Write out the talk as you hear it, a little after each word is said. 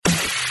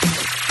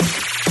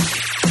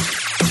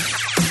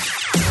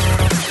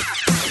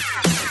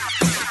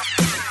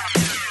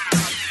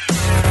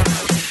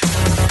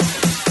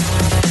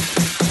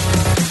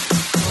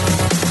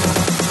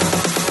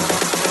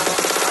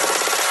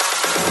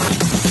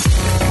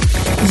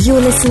You're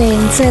listening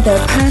to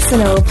the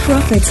Personal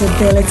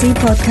Profitability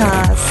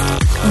Podcast,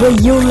 where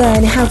you'll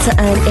learn how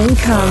to earn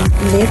income,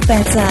 live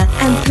better,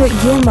 and put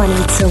your money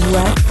to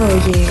work for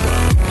you.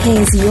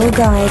 Here's your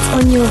guide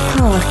on your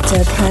path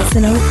to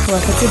personal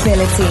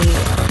profitability,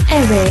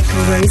 Eric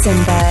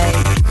Rosenberg.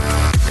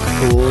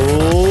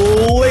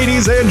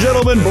 Ladies and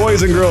gentlemen,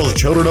 boys and girls,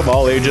 children of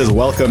all ages,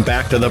 welcome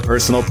back to the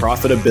Personal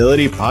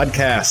Profitability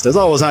Podcast. As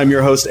always, I'm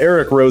your host,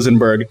 Eric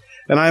Rosenberg,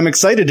 and I'm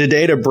excited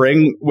today to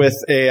bring with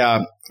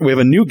we have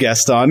a new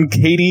guest on,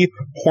 Katie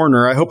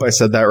Horner. I hope I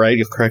said that right.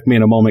 You'll correct me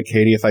in a moment,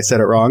 Katie, if I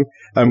said it wrong.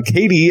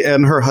 Katie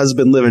and her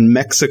husband live in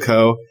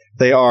Mexico.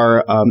 They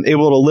are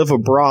able to live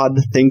abroad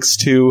thanks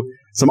to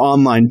some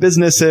online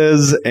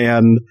businesses,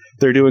 and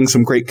they're doing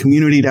some great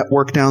community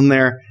work down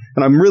there.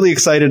 And I'm really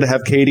excited to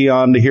have Katie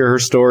on to hear her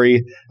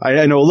story.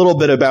 I know a little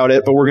bit about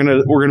it, but we're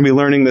gonna be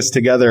learning this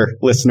together,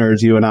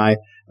 listeners, you and I.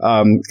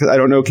 'Cause I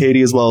don't know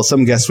Katie as well as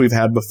some guests we've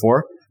had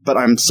before, but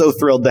I'm so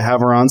thrilled to have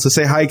her on. So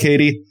say hi,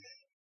 Katie.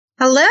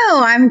 Hello,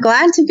 I'm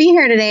glad to be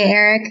here today,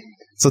 Eric.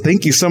 So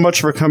thank you so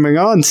much for coming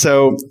on.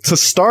 So to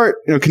start,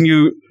 can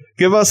you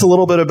give us a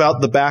little bit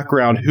about the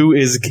background? Who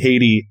is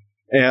Katie,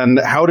 and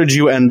how did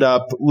you end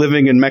up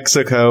living in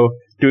Mexico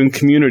doing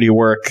community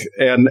work,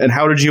 and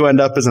how did you end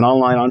up as an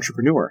online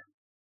entrepreneur?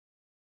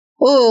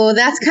 Oh,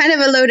 that's kind of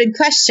a loaded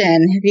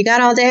question. Have you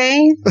got all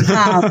day?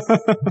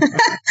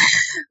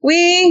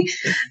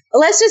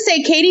 Let's just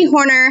say Katie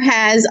Horner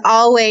has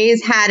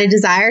always had a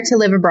desire to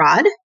live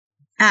abroad.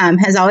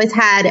 Has always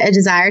had a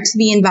desire to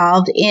be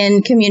involved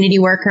in community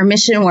work or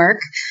mission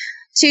work,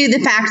 to the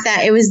fact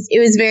that it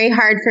was very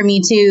hard for me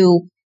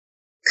to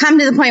come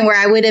to the point where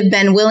I would have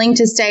been willing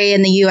to stay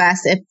in the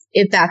U.S.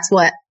 if that's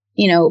what,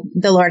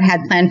 the Lord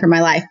had planned for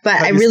my life.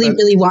 But I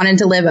really wanted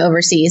to live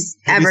overseas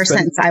ever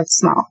since I was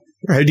small.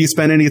 Had you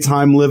spent any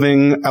time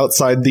living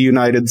outside the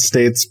United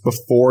States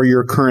before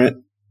your current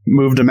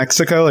move to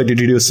Mexico? Like,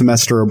 did you do a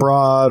semester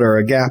abroad or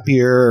a gap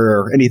year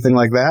or anything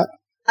like that?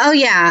 Oh,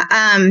 yeah.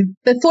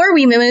 Before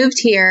we moved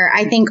here,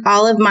 I think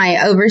all of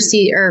my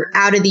overseas or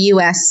out of the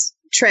U.S.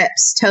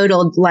 trips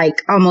totaled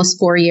like almost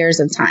 4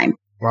 years of time.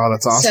 Wow,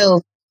 that's awesome.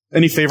 So,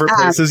 any favorite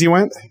places you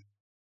went?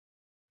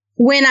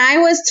 When I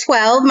was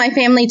 12, my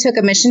family took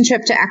a mission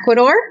trip to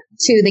Ecuador,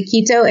 to the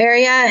Quito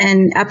area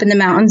and up in the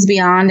mountains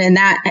beyond. And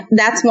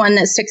that's one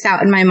that sticks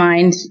out in my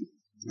mind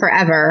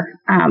forever.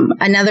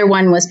 Another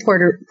one was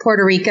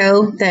Puerto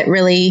Rico that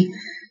really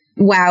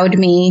wowed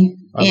me.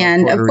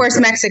 And of course,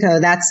 Mexico.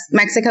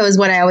 Mexico is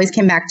what I always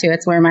came back to.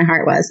 It's where my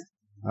heart was.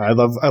 I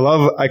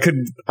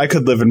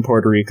could live in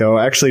Puerto Rico.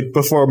 Actually,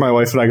 before my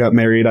wife and I got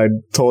married, I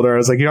told her, I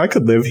was like, I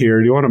could live here.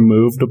 Do you want to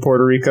move to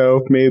Puerto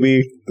Rico?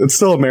 Maybe. It's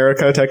still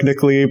America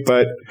technically,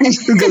 but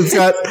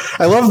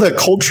I love the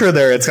culture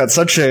there. It's got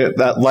such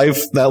that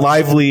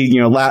lively,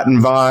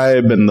 Latin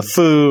vibe, and the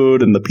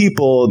food and the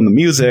people and the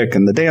music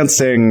and the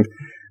dancing.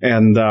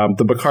 And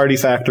the Bacardi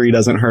factory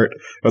doesn't hurt.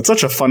 It's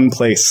such a fun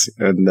place,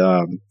 and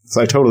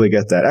so I totally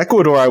get that.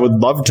 Ecuador, I would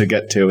love to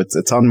get to.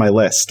 It's on my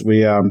list.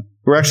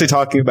 We're actually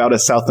talking about a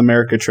South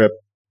America trip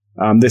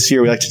this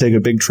year. We like to take a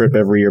big trip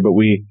every year, but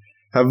we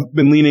have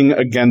been leaning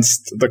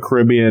against the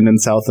Caribbean and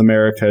South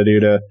America due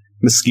to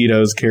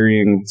mosquitoes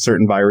carrying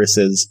certain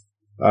viruses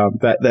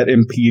that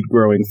impede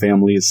growing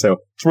families.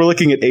 So we're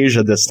looking at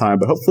Asia this time,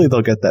 but hopefully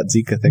they'll get that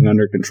Zika thing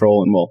under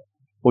control, and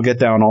we'll get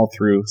down all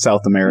through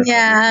South America.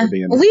 Yeah,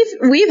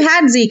 we've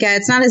had Zika.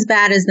 It's not as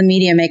bad as the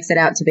media makes it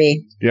out to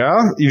be.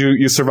 Yeah,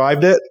 you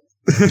survived it.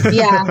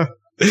 Yeah,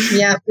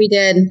 yeah, we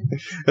did.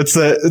 It's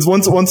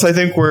once I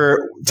think we're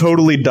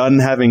totally done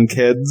having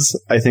kids,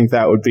 I think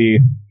that would be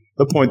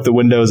the point the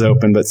window's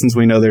open. But since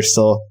we know there's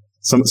still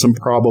some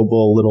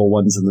probable little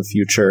ones in the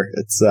future,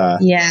 it's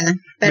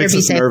better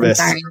be safe than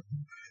sorry.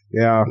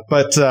 Yeah,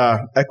 but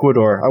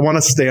Ecuador, I want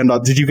to stand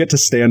on. Did you get to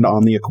stand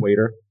on the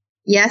equator?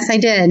 Yes, I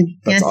did.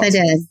 That's awesome. I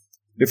did.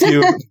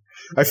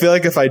 I feel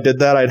like if I did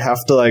that, I'd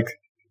have to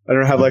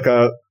have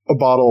a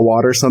bottle of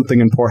water or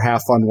something and pour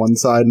half on one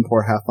side and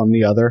pour half on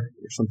the other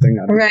or something.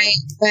 Right.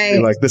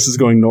 Like, this is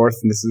going north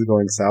and this is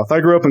going south.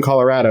 I grew up in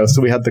Colorado,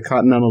 so we had the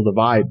Continental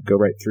Divide go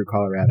right through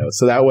Colorado.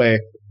 So that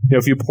way,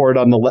 if you poured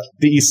on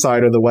the east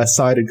side or the west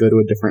side, it'd go to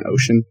a different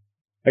ocean.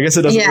 I guess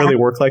it doesn't really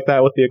work like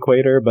that with the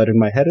equator, but in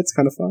my head, it's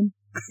kind of fun.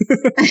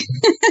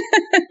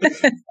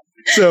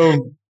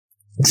 So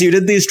you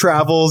did these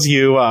travels.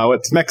 You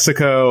went to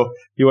Mexico.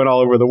 You went all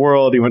over the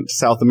world. You went to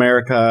South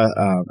America,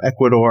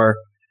 Ecuador.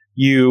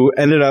 You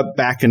ended up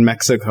back in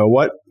Mexico.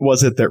 What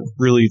was it that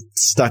really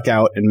stuck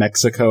out in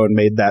Mexico and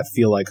made that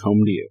feel like home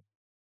to you?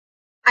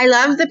 I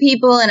love the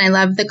people and I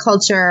love the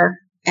culture.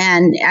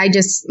 And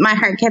my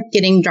heart kept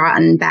getting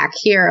drawn back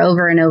here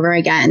over and over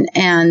again.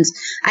 And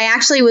I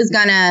actually was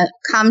going to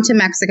come to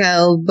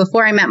Mexico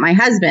before I met my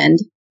husband.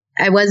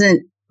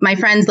 My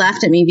friends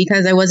laughed at me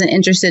because I wasn't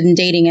interested in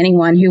dating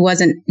anyone who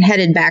wasn't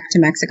headed back to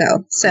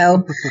Mexico.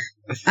 So,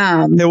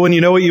 when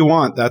you know what you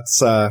want,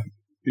 that's,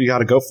 you got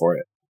to go for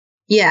it.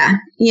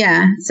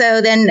 Yeah.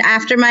 So then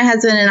after my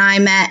husband and I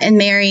met and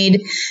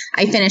married,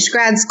 I finished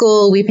grad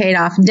school. We paid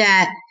off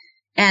debt.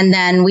 And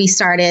then we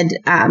started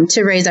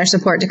to raise our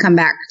support to come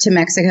back to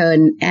Mexico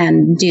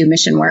and do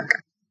mission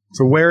work.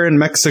 So where in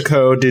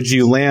Mexico did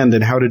you land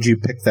and how did you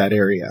pick that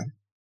area?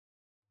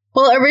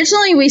 Well,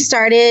 originally we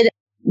started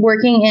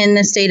working in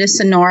the state of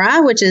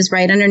Sonora, which is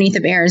right underneath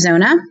of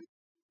Arizona.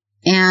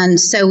 And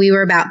so we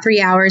were about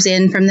 3 hours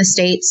in from the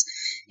States,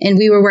 and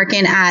we were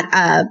working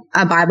at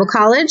a Bible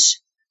college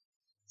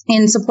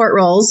in support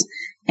roles.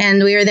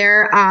 And we were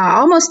there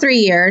almost 3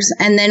 years.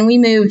 And then we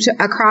moved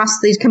across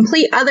the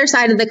complete other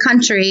side of the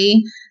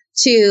country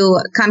to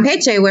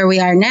Campeche, where we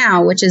are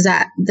now, which is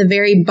at the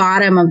very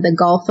bottom of the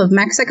Gulf of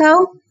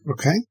Mexico.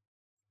 Okay.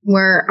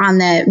 We're on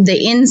the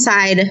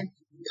inside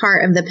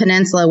part of the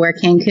peninsula where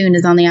Cancun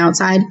is on the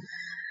outside.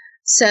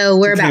 So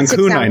we're about Cancun,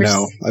 6 hours. I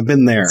know. I've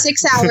been there.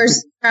 6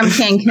 hours from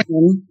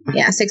Cancun.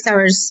 Yeah, 6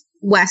 hours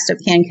west of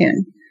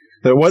Cancun.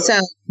 So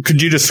could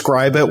you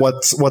describe it?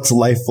 What's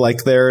life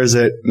like there? Is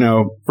it,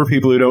 for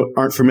people who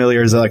aren't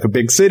familiar, is it like a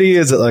big city?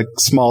 Is it like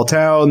small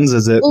towns?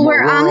 Is it? Well,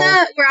 we're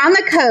on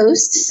the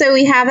coast, so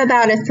we have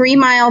about a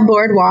 3-mile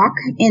boardwalk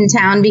in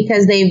town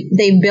because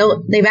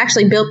they've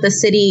actually built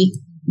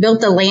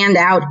the land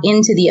out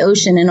into the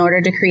ocean in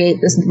order to create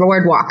this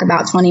boardwalk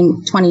about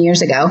 20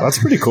 years ago. That's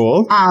pretty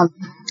cool.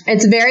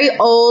 It's a very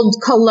old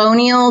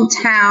colonial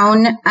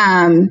town.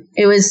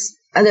 It was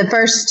the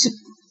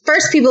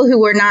first people who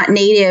were not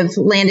native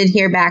landed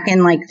here back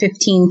in like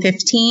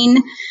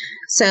 1515.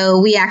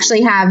 So we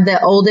actually have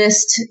the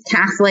oldest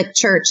Catholic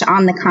church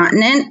on the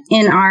continent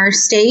in our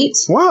state.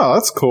 Wow,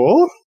 that's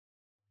cool.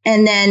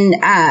 And then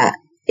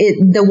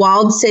the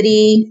walled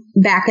city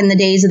back in the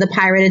days of the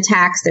pirate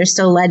attacks, there's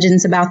still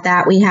legends about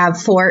that. We have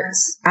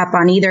forts up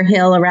on either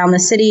hill around the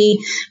city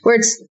where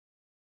it's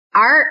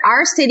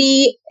our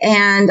city,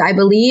 and I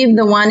believe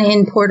the one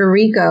in Puerto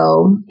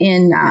Rico,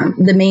 in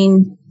the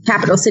main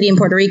capital city in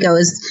Puerto Rico,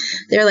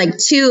 they're like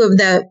two of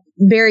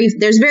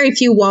there's very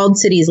few walled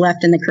cities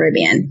left in the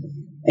Caribbean,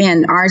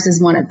 and ours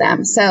is one of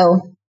them. So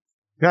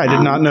yeah, I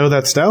did not know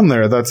that's down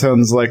there. That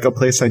sounds like a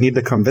place I need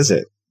to come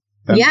visit.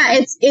 Yeah,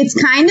 it's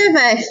kind of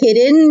a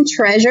hidden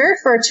treasure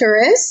for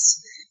tourists.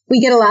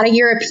 We get a lot of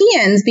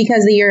Europeans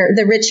because of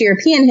the rich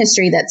European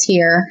history that's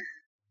here.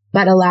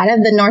 But a lot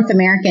of the North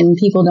American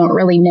people don't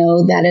really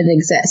know that it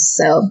exists.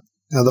 So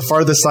now, the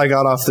farthest I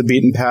got off the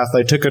beaten path,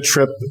 I took a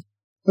trip.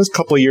 It was a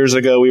couple of years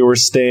ago. We were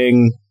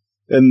staying,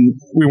 and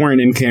we weren't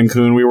in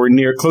Cancun. We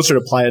were closer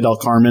to Playa del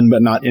Carmen,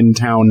 but not in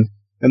town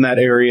in that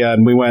area.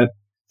 And we went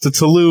to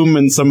Tulum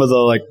and some of the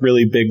like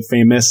really big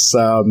famous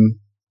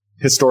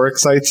historic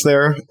sites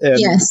there.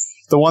 And yes.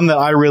 The one that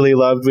I really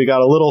loved, we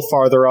got a little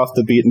farther off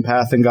the beaten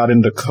path and got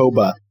into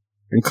Coba.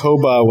 And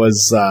Coba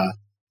was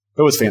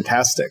it was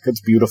fantastic.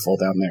 It's beautiful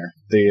down there.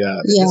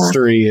 The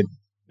history,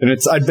 and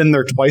I'd been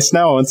there twice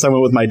now. Once I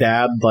went with my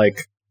dad,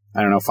 like,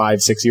 I don't know,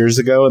 5-6 years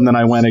ago, and then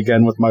I went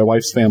again with my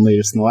wife's family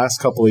just in the last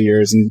couple of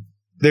years, and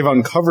they've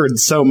uncovered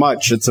so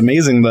much. It's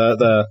amazing.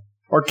 The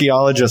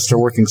archaeologists are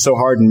working so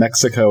hard in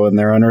Mexico, and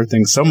they're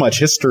unearthing so much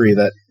history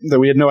that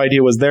we had no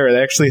idea was there.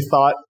 They actually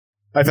thought,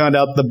 I found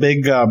out the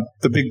big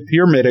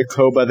pyramid at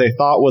Coba they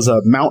thought was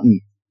a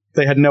mountain.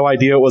 They had no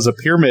idea it was a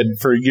pyramid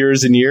for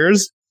years and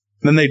years.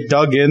 Then they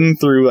dug in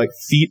through like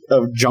feet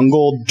of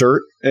jungle,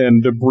 dirt,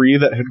 and debris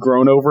that had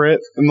grown over it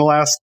in the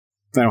last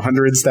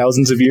hundreds,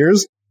 thousands of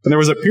years. And there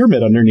was a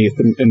pyramid underneath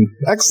in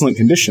excellent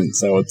condition.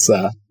 So it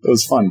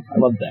was fun. I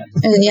loved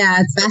that. Yeah,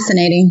 it's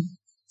fascinating.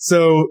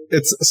 So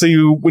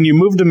when you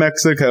moved to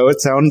Mexico, it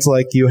sounds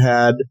like you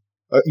had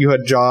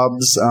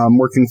jobs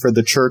working for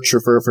the church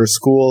or for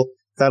school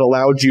that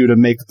allowed you to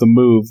make the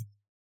move.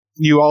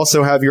 You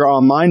also have your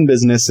online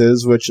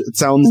businesses, which it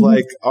sounds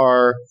like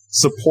are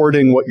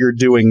supporting what you're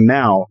doing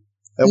now.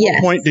 At what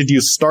point did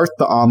you start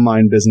the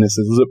online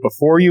businesses? Was it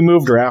before you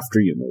moved or after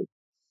you moved?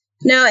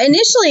 No,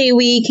 initially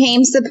we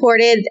came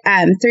supported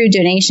through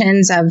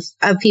donations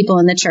of people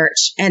in the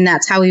church, and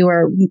that's how we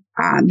were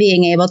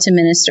being able to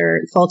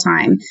minister full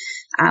time.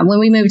 When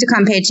we moved to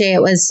Campeche,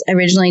 it was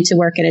originally to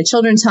work at a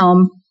children's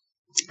home.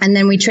 And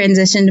then we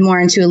transitioned more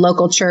into a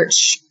local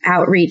church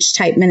outreach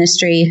type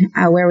ministry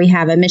where we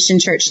have a mission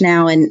church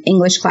now and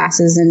English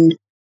classes and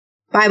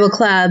Bible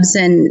clubs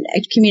and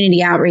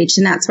community outreach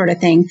and that sort of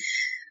thing.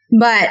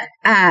 But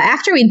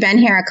after we'd been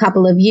here a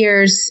couple of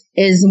years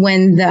is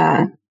when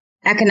the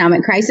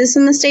economic crisis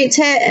in the States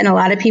hit, and a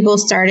lot of people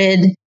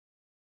started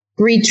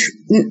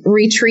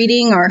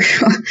retreating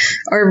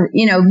or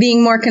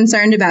being more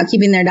concerned about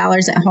keeping their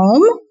dollars at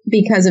home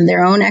because of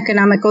their own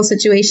economical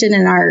situation,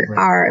 and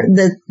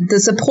the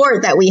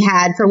support that we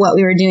had for what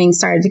we were doing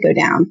started to go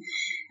down.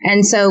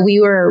 And so we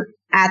were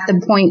at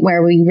the point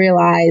where we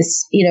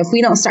realized, if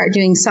we don't start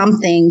doing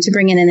something to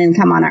bring in an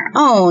income on our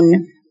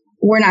own,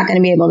 we're not going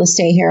to be able to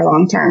stay here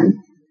long term.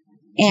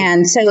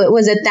 And so it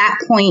was at that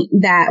point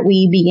that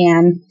we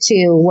began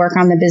to work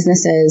on the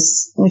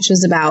businesses, which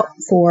was about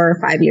 4 or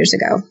 5 years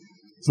ago.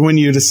 So when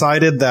you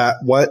decided that,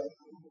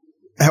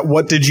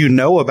 what did you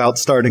know about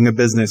starting a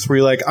business? Were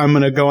you like, I'm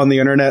going to go on the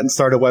internet and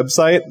start a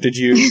website? Did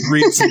you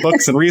read some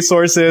books and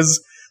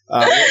resources?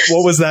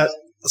 What was that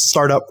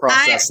startup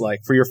process like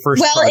for your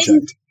first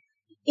project?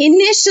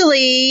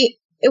 Initially,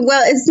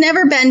 Well, it's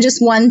never been just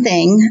one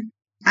thing.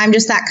 I'm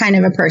just that kind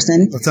of a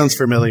person. That sounds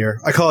familiar.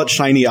 I call it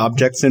shiny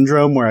object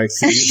syndrome, where I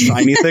see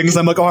shiny things.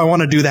 I'm like, oh, I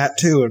want to do that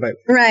too. And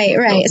right.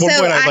 At one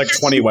point, I had like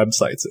 20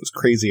 websites. It was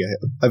crazy.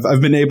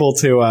 I've been able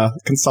to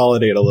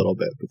consolidate a little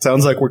bit. It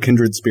sounds like we're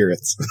kindred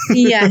spirits.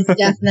 Yes,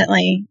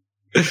 definitely.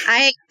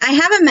 I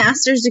have a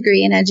master's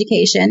degree in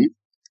education,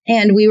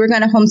 and we were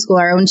going to homeschool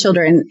our own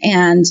children.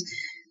 And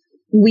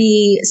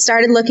we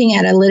started looking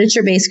at a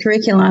literature-based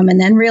curriculum, and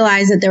then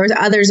realized that there was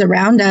others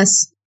around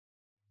us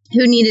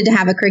who needed to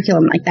have a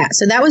curriculum like that.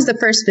 So that was the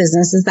first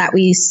business, is that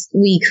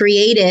we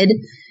created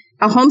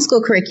a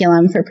homeschool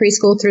curriculum for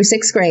preschool through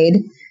 6th grade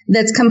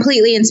that's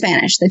completely in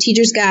Spanish. The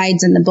teacher's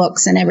guides and the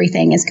books and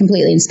everything is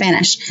completely in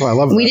Spanish. Oh, I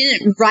love that. We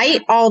didn't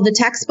write all the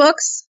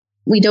textbooks.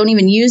 We don't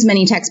even use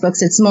many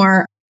textbooks. It's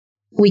more,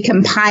 we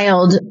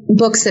compiled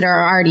books that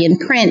are already in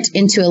print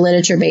into a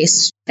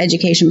literature-based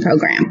education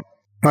program.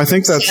 I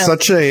think that's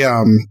such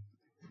a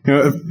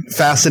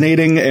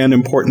fascinating and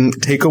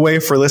important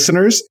takeaway for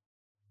listeners.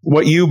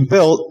 What you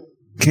built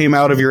came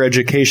out of your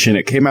education.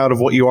 It came out of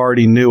what you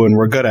already knew and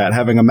were good at.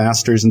 Having a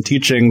master's in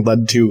teaching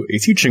led to a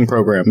teaching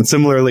program. And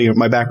similarly,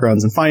 my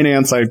background's in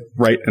finance. I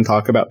write and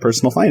talk about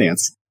personal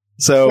finance.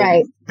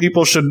 So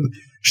people should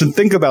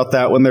think about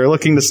that when they're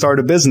looking to start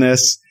a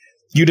business.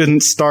 You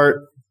didn't start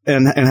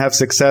and have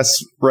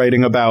success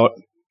writing about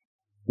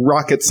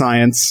rocket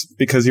science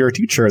because you're a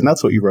teacher, and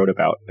that's what you wrote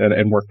about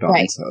and worked on.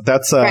 Right. So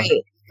that's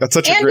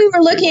such a great. And we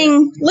were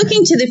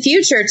looking to the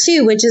future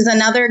too, which is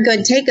another good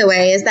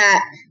takeaway, is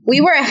that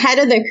we were ahead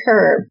of the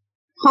curve.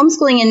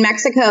 Homeschooling in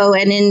Mexico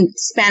and in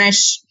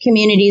Spanish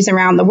communities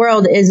around the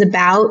world is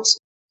about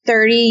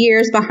 30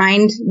 years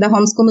behind the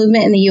homeschool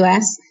movement in the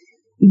U.S.,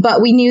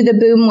 but we knew the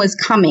boom was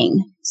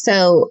coming.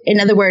 So in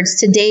other words,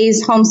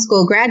 today's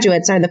homeschool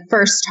graduates are the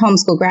first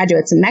homeschool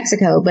graduates in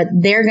Mexico, but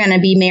they're going to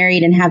be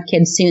married and have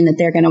kids soon that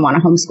they're going to want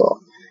to homeschool.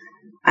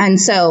 And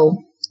so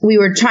we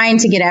were trying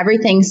to get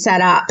everything set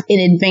up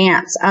in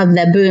advance of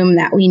the boom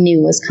that we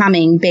knew was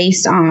coming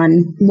based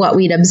on what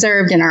we'd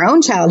observed in our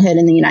own childhood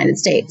in the United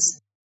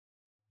States.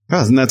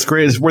 Yes, and that's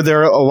great. Were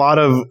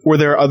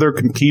there other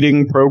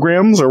competing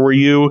programs, or were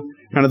you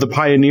kind of the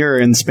pioneer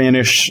in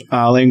Spanish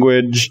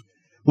language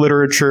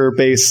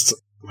literature-based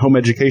home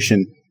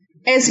education?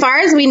 As far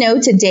as we know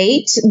to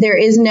date, there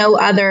is no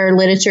other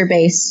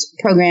literature-based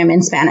program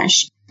in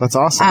Spanish. That's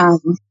awesome.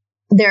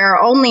 There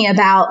are only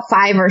about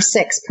 5 or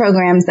 6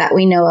 programs that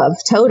we know of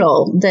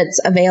total that's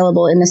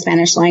available in the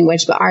Spanish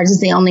language, but ours is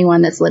the only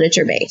one that's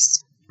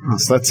literature-based.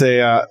 So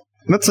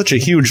that's such a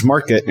huge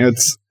market.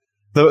 It's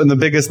in the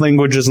biggest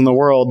languages in the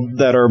world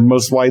that are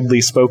most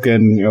widely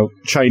spoken.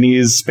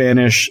 Chinese,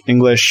 Spanish,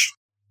 English.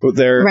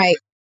 They're right.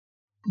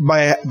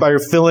 By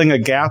filling a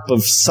gap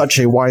of such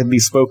a widely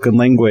spoken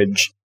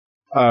language.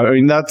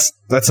 That's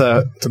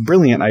a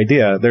brilliant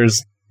idea.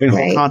 There's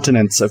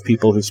continents of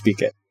people who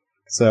speak it.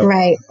 So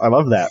I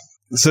love that.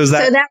 So is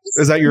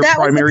that your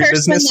primary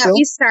business still? That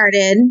we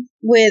started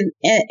with.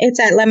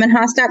 It's at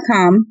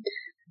lemonhaus.com.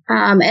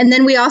 And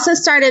then we also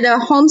started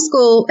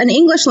an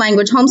English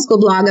language homeschool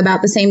blog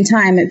about the same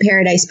time at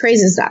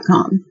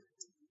paradisepraises.com.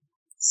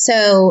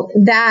 So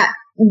that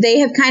they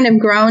have kind of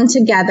grown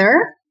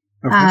together.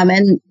 Okay.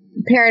 And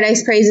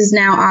Paradise Praises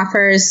now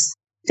offers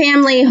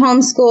family,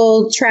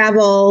 homeschool,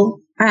 travel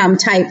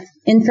type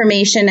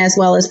information as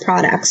well as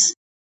products.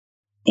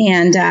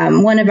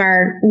 And one of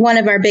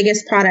our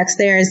biggest products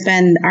there has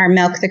been our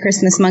Milk the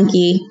Christmas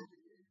Monkey,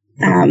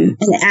 an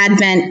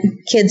Advent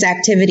kids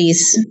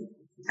activities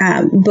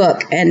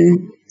book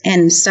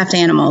and stuffed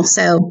animal.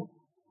 So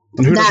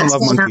and who doesn't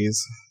love monkeys?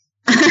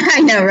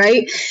 I know,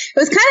 right? It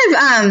was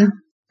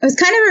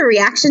kind of a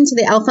reaction to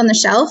the Elf on the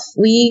Shelf.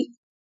 We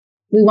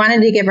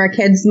wanted to give our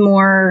kids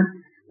more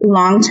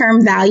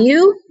long-term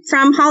value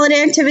from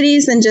holiday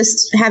activities than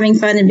just having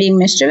fun and being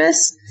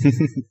mischievous.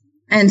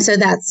 And so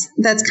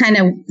that's kind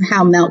of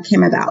how Milk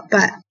came about.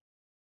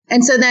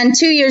 And so then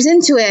 2 years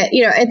into it,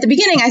 at the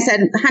beginning I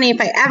said, honey, if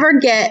I ever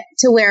get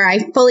to where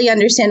I fully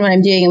understand what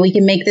I'm doing and we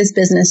can make this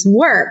business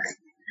work,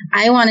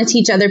 I want to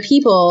teach other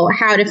people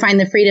how to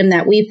find the freedom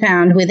that we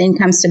found with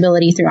income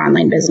stability through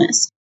online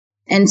business.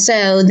 And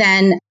so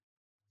then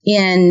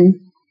in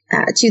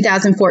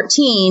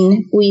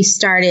 2014, we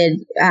started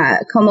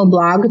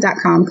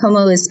comoblog.com.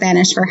 Como is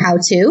Spanish for how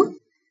to.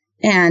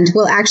 And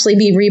we'll actually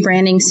be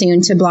rebranding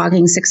soon to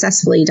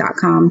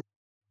bloggingsuccessfully.com.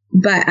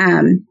 But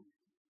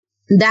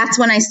that's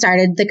when I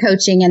started the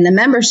coaching and the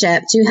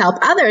membership to help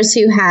others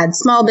who had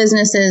small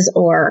businesses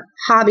or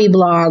hobby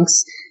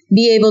blogs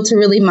be able to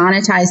really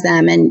monetize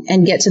them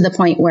and get to the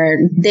point where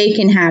they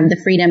can have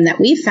the freedom that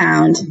we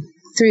found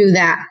through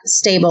that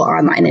stable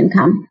online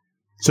income.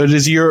 So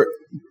does your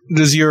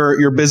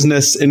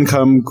business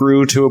income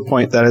grew to a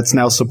point that it's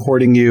now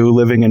supporting you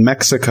living in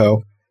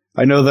Mexico?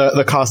 I know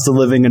the cost of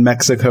living in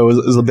Mexico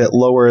is a bit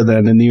lower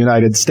than in the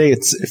United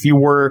States. If you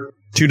were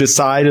to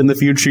decide in the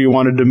future you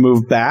wanted to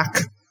move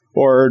back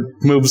or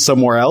move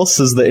somewhere else,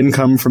 is the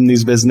income from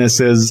these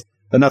businesses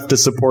enough to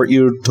support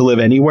you to live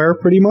anywhere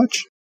pretty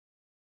much?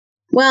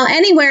 Well,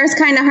 anywhere is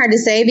kind of hard to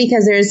say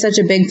because there is such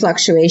a big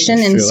fluctuation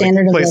in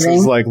standard of living.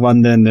 Places like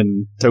London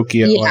and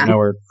Tokyo, I know,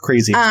 are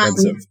crazy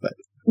expensive. But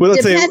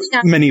let's say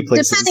many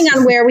places. Depending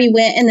on where we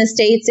went in the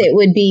States, it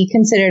would be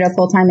considered a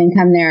full-time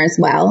income there as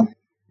well.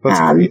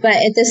 But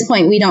at this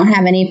point, we don't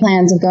have any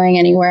plans of going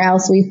anywhere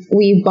else.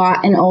 We've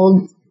bought an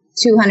old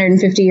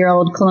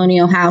 250-year-old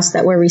colonial house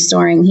that we're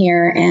restoring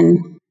here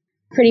and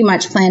pretty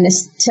much plan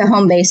to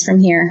home base from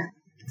here.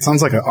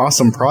 Sounds like an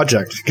awesome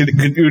project.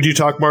 Would you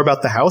talk more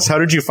about the house? How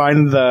did you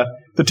find the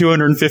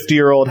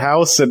 250-year-old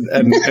house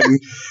and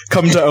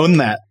come to own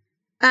that?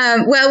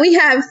 Well, we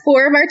have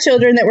 4 of our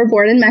children that were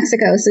born in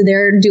Mexico, so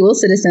they're dual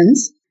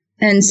citizens.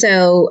 And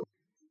so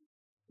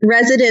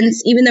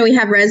residents, even though we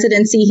have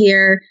residency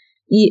here,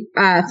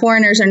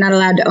 foreigners are not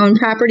allowed to own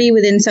property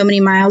within so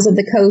many miles of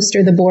the coast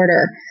or the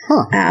border.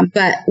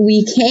 But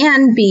we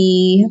can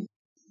be,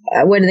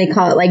 what do they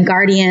call it, like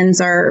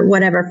guardians or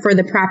whatever for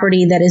the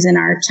property that is in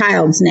our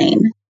child's name.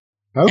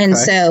 Okay. And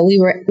so we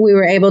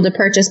were able to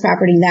purchase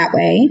property that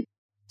way.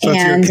 So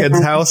it's your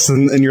kid's house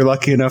and you're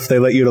lucky enough they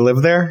let you to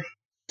live there?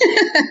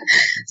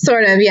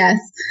 Sort of, yes.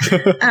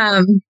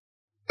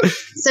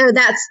 So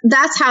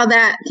that's how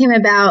that came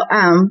about.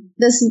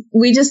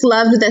 We just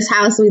loved this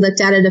house. We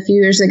looked at it a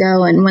few years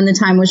ago, and when the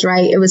time was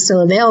right, it was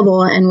still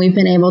available, and we've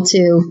been able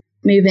to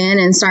move in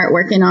and start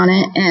working on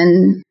it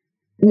and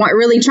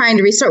really trying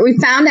to restore. We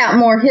found out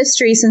more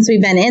history since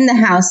we've been in the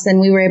house than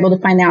we were able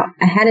to find out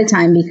ahead of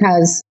time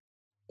because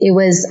it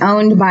was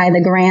owned by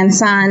the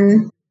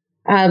grandson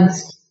of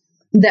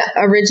the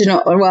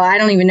original. Well, I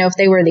don't even know if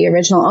they were the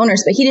original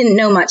owners, but he didn't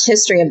know much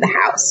history of the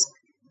house.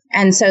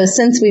 And so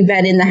since we've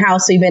been in the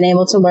house, we've been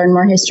able to learn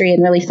more history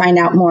and really find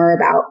out more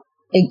about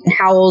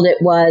how old it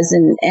was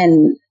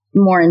and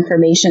more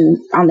information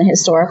on the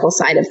historical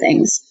side of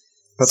things.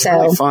 That's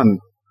really fun.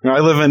 I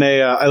live in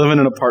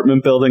an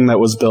apartment building that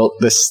was built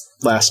this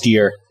last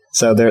year.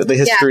 So the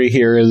history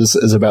here is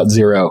about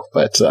 0,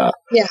 but the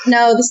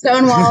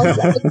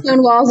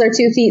stone walls are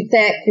 2 feet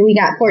thick. We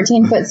got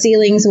 14-foot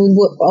ceilings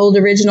with old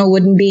original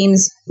wooden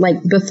beams, like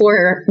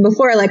before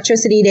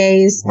electricity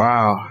days.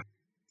 Wow.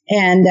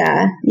 And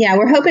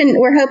we're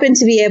hoping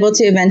to be able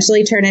to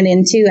eventually turn it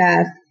into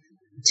a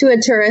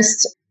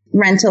tourist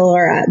rental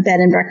or a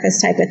bed and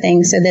breakfast type of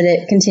thing, so that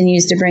it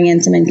continues to bring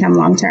in some income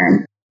long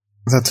term.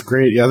 That's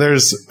great. Yeah,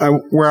 there's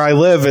where I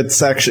live.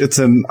 It's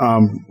in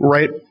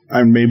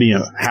maybe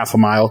a half a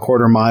mile,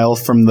 quarter mile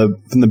from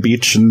the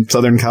beach in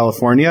Southern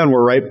California, and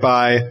we're right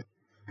by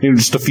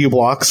just a few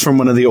blocks from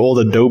one of the old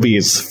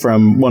adobes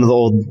from one of the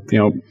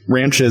old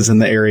ranches in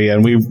the area,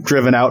 and we've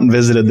driven out and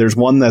visited. There's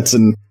one that's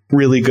in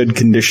really good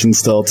condition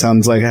still. It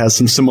sounds like it has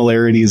some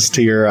similarities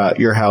to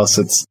your house.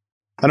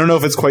 I don't know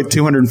if it's quite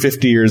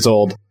 250 years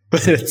old,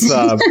 but it's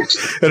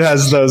it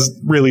has those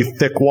really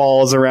thick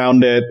walls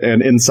around it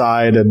and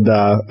inside, and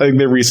I think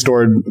they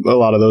restored a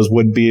lot of those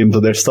wood beams,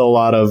 but there's still a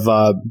lot of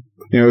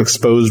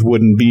exposed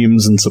wooden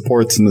beams and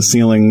supports in the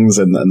ceilings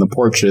and the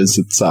porches.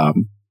 It's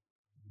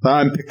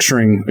I'm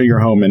picturing your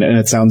home, and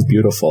it sounds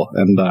beautiful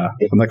and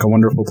like a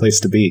wonderful place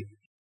to be.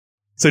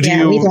 So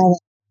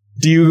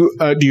do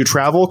you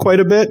travel quite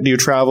a bit? Do you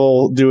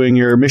travel doing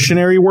your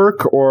missionary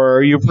work, or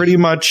are you pretty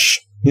much,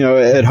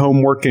 at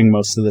home working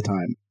most of the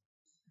time?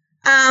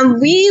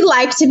 We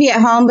like to be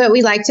at home, but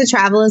we like to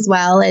travel as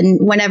well.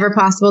 And whenever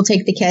possible,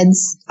 take the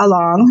kids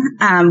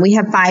along. We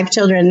have 5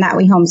 children that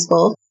we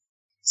homeschool.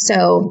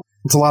 So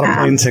it's a lot of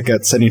plane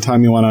tickets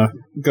anytime you want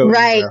to go.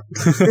 Right.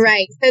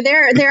 Right. So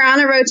they're on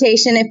a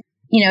rotation. If,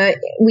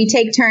 we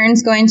take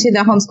turns going to the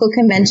homeschool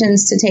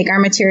conventions to take our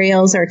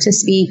materials or to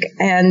speak.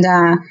 And,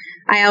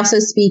 I also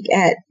speak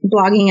at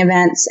blogging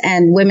events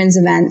and women's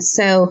events.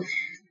 So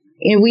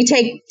we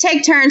take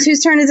turns.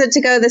 Whose turn is it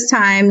to go this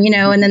time?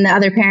 And then the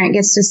other parent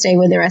gets to stay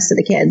with the rest of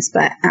the kids.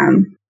 But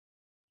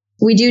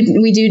we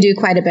do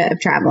quite a bit of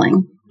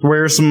traveling.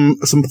 Where are some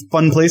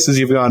fun places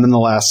you've gone in the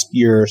last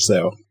year or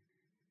so?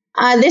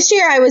 This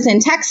year I was in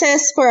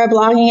Texas for a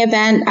blogging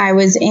event. I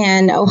was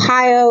in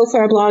Ohio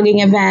for a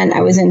blogging event.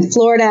 I was in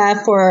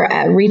Florida for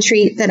a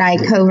retreat that I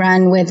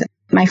co-run with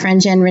my friend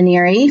Jen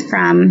Ranieri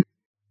from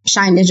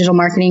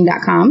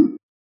ShineDigitalMarketing.com.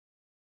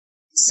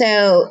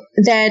 So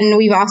then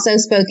we've also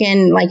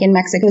spoken like in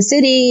Mexico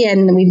City,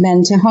 and we've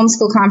been to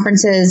homeschool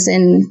conferences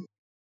in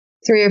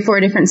 3 or 4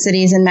 different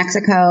cities in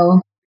Mexico.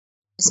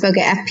 Spoke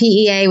at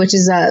FPEA, which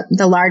is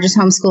the largest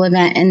homeschool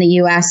event in the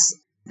U.S.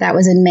 That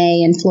was in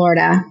May in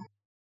Florida.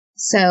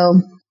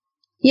 So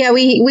yeah,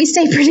 we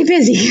stay pretty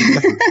busy.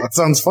 That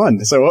sounds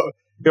fun. So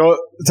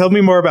tell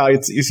me more about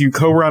it. If you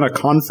co-run a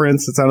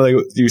conference, it sounded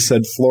like you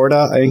said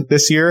Florida, I think,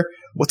 this year.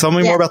 Well, tell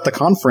me more about the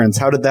conference.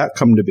 How did that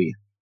come to be?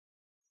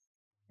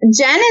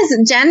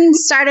 Jen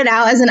started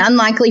out as an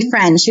unlikely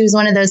friend. She was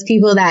one of those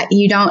people that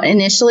you don't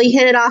initially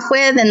hit it off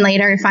with and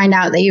later find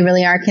out that you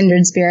really are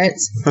kindred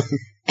spirits.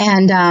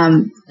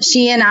 And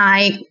she and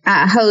I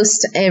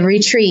host a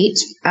retreat,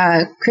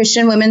 a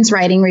Christian women's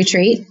writing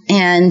retreat,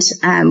 and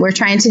we're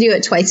trying to do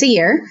it twice a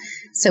year.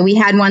 So we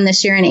had one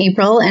this year in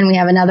April, and we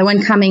have another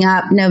one coming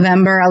up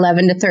November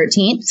 11th to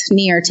 13th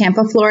near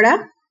Tampa,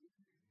 Florida.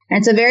 And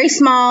it's a very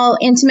small,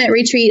 intimate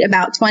retreat,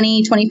 about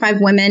 20,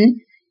 25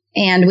 women.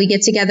 And we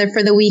get together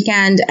for the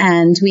weekend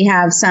and we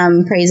have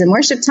some praise and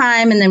worship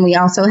time. And then we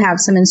also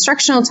have some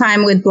instructional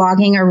time with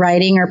blogging or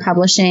writing or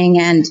publishing,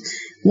 and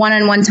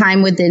one-on-one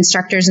time with the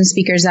instructors and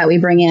speakers that we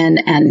bring in,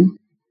 and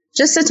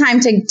just a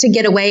time to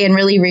get away and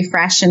really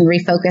refresh and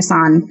refocus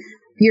on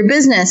your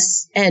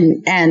business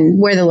and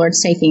where the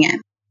Lord's taking it.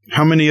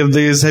 How many of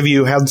these have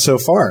you had so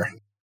far?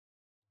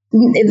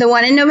 The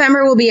one in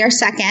November will be our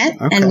second,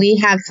 and we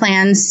have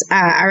plans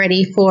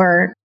already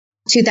for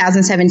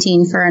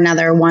 2017 for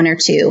another one or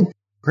two.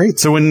 Great.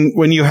 So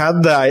when you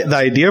had the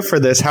idea for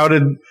this,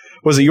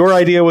 was it your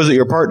idea? Was it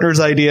your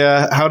partner's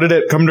idea? How did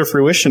it come to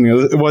fruition?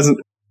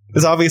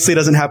 This obviously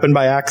doesn't happen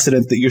by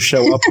accident that you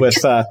show up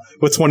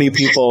with 20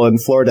 people in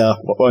Florida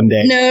one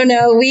day.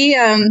 No. We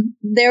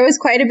there was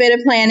quite a bit of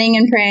planning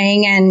and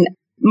praying and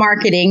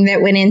marketing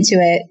that went into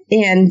it,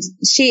 and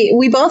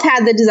we both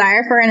had the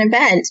desire for an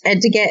event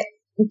and to get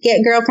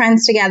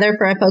girlfriends together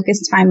for a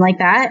focused time like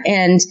that.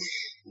 And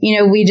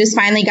we just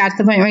finally got to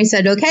the point where we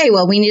said, okay,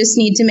 well, we just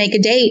need to make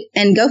a date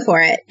and go for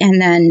it.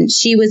 And then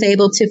she was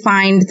able to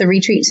find the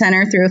retreat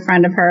center through a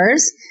friend of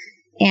hers,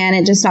 and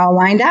it just all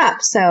lined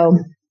up. So.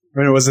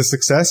 And it was a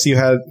success. You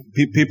had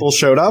people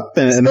showed up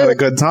and had a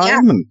good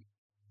time.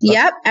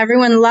 Yeah. Yep.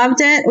 Everyone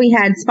loved it. We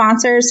had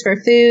sponsors for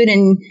food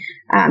and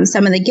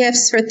some of the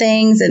gifts for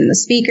things and the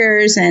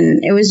speakers.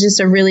 And it was just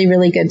a really,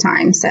 really good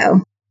time.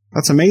 So.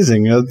 That's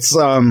amazing. It's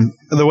the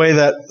way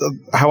that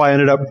how I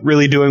ended up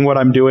really doing what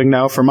I'm doing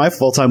now for my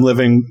full-time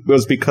living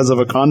was because of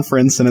a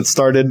conference. And it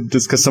started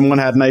just because someone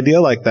had an idea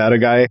like that. A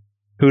guy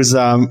who's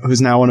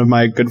now one of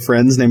my good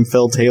friends named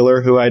Phil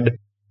Taylor, who I'd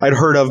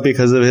heard of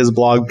because of his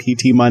blog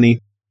PT Money.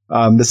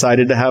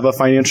 Decided to have a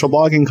financial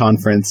blogging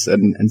conference,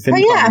 and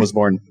FinCon was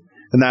born.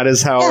 And that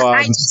is how...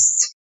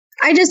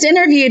 I just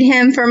interviewed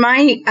him for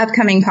my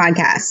upcoming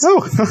podcast.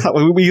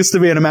 Oh, we used to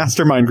be in a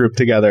mastermind group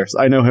together. So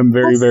I know him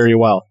very, very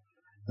well.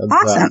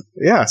 Awesome.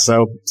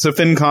 So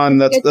FinCon,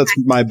 that's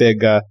my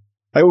big... it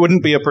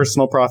wouldn't be a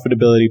personal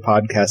profitability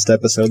podcast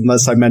episode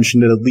unless I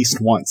mentioned it at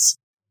least once.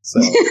 So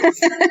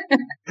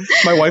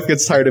my wife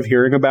gets tired of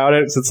hearing about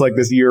it. So it's like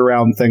this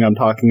year-round thing. I'm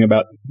talking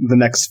about the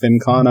next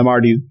FinCon. I'm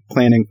already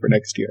planning for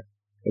next year.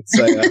 It's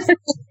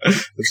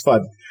it's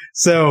fun.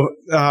 So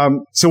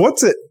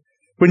what's it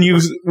when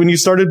you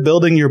started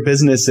building your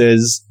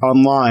businesses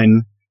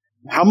online?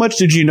 How much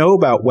did you know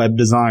about web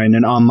design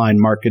and online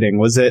marketing?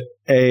 Was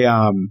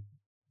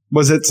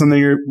it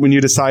something when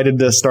you decided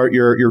to start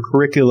your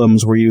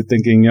curriculums, were you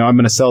thinking, I'm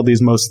going to sell these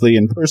mostly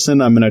in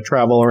person, I'm going to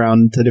travel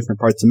around to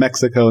different parts of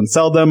Mexico and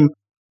sell them?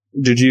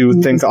 Did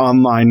you think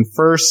online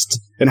first?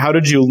 And how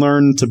did you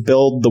learn to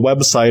build the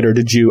website, or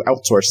did you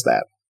outsource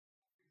that?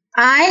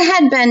 I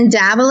had been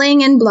dabbling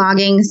in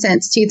blogging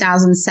since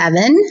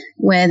 2007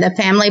 with a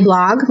family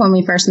blog when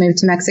we first moved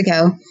to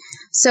Mexico.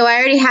 So I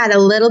already had a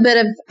little bit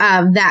of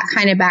that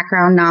kind of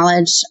background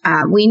knowledge.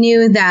 We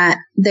knew that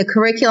the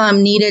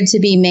curriculum needed to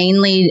be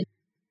mainly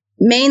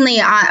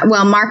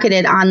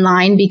marketed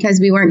online because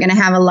we weren't going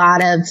to have a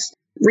lot of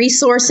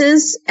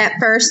resources at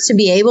first to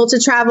be able to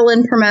travel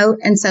and promote.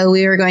 And so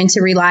we were going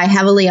to rely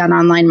heavily on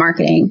online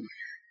marketing.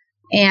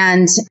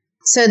 And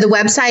so the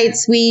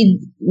websites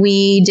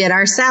we did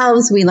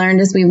ourselves. We learned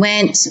as we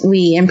went.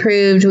 We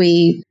improved.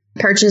 We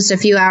purchased a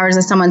few hours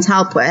of someone's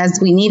help as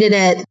we needed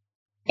it.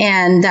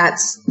 And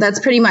that's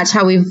pretty much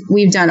how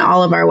we've done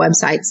all of our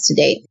websites to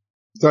date.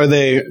 So are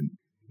they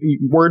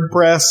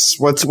WordPress?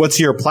 What's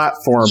your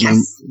platform?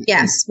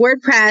 Yes,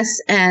 WordPress,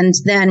 and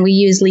then we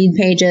use Lead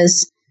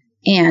Pages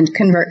and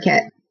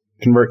ConvertKit.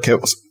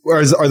 ConvertKit.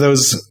 Are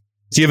those?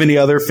 Do you have any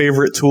other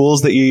favorite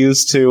tools that you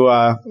use to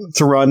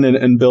run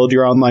and build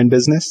your online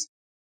business?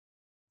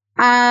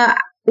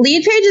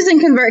 Lead Pages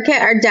and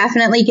ConvertKit are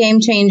definitely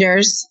game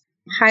changers.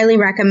 Highly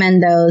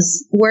recommend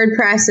those.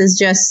 WordPress is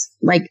just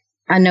like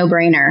a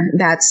no-brainer.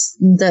 That's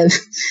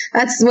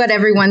what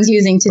everyone's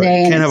using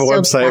today. You can't have a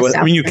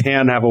website. You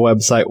can have a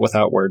website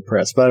without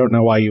WordPress, but I don't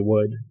know why you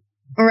would.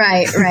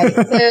 Right.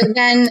 So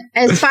then,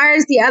 as far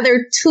as the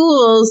other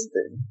tools,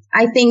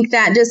 I think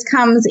that just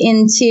comes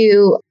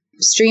into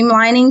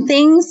streamlining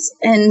things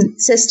and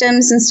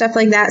systems and stuff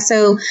like that.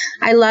 So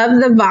I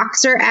love the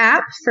Voxer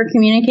app for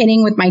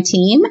communicating with my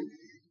team.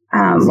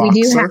 We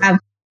do have.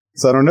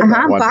 So I don't know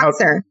that one.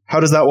 Voxer. How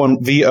does that one?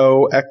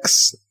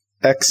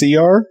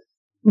 VOXER?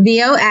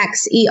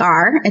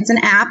 VOXER. It's an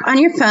app on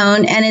your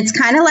phone, and it's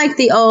kind of like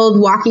the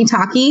old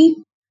walkie-talkie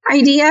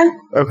idea.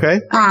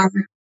 Okay.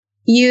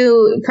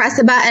 You press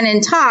a button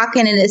and talk,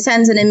 and it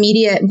sends an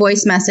immediate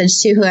voice message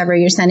to whoever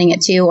you're sending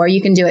it to, or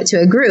you can do it to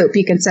a group.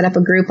 You can set up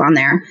a group on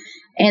there.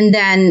 And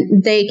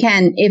then they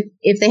can,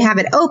 if they have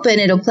it open,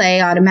 it'll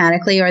play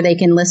automatically, or they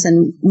can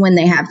listen when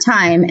they have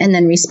time and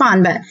then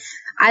respond. But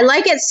I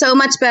like it so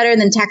much better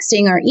than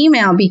texting or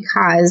email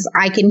because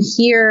I can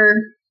hear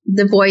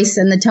the voice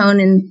and the tone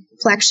and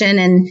inflection.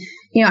 And,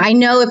 I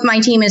know if my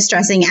team is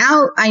stressing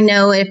out, I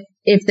know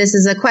if this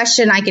is a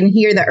question, I can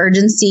hear the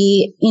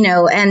urgency,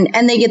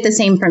 and they get the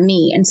same from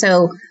me. And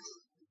so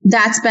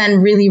that's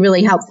been really,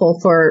 really helpful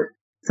for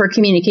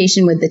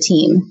communication with the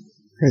team.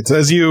 Right. So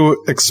as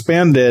you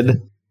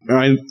expanded,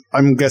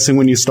 I'm guessing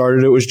when you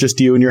started, it was just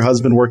you and your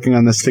husband working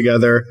on this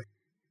together.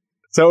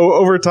 So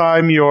over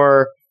time,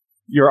 your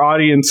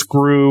audience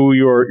grew,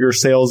 your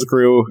sales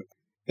grew,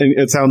 and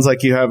it sounds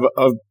like you have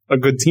a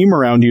good team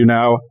around you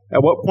now.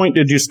 At what point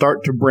did you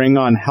start to bring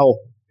on help,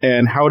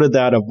 and how did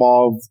that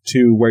evolve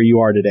to where you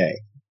are today?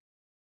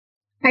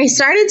 I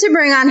started to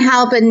bring on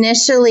help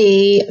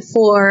initially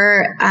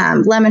for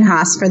Lemon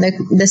Haas for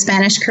the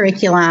Spanish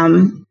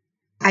curriculum.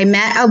 I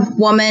met a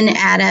woman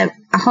at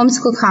a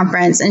homeschool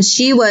conference, and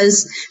she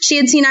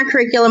had seen our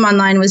curriculum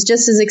online, was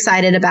just as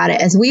excited about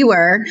it as we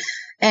were,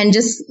 and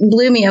just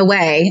blew me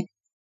away.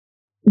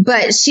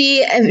 But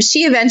she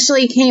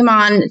eventually came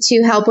on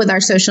to help with our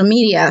social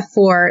media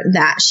for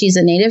that. She's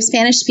a native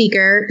Spanish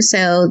speaker,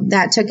 so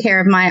that took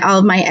care of all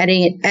of my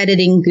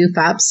editing goof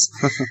ups.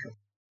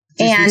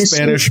 And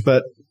Spanish,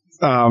 but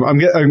are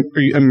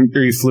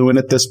you fluent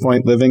at this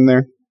point living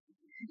there?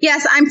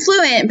 Yes, I'm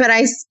fluent, but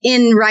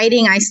in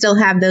writing, I still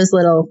have those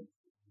little.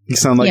 You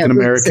sound like an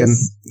American.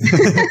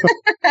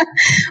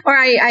 Or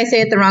I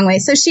say it the wrong way.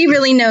 So she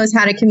really knows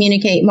how to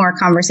communicate more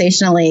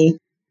conversationally,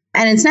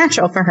 and it's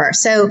natural for her.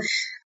 So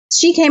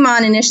she came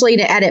on initially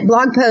to edit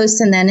blog posts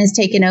and then has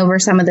taken over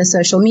some of the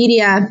social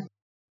media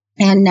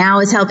and now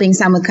is helping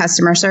some with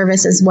customer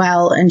service as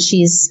well. And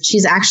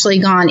she's actually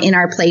gone in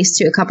our place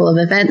to a couple of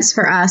events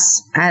for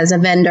us as a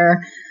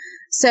vendor.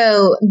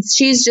 So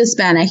she's just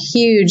been a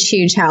huge,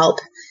 huge help.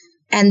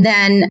 And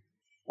then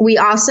we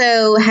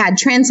also had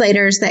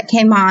translators that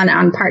came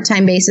on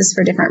part-time basis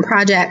for different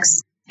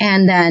projects.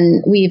 And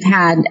then we've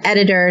had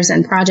editors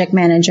and project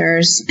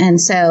managers. And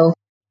so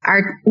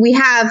we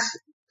have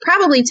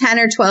probably 10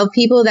 or 12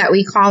 people that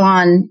we call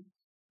on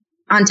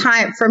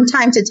time from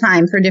time to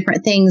time for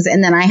different things.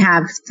 And then I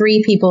have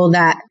 3 people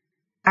that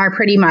are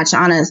pretty much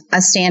on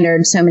a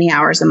standard so many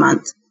hours a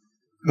month.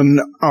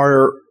 And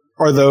are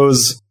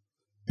those,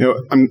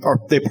 are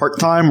they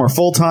part-time or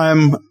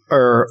full-time,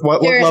 or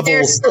what level?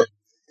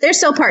 They're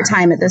still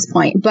part-time at this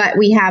point, but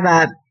we have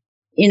a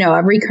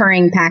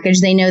recurring package.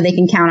 They know they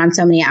can count on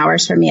so many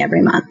hours from me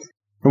every month.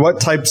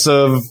 What types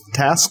of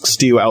tasks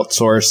do you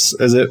outsource?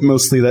 Is it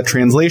mostly that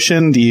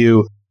translation? Do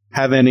you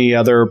have any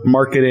other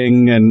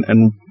marketing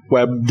and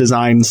web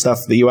design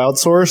stuff that you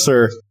outsource?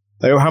 Or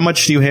how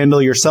much do you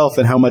handle yourself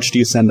and how much do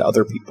you send to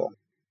other people?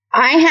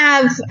 I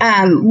have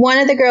one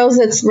of the girls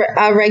that's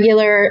a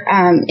regular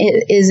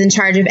is in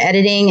charge of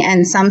editing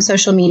and some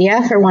social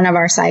media for one of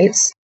our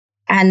sites.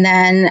 And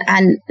then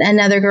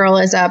another girl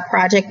is a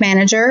project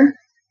manager.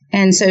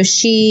 And so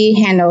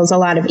she handles a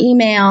lot of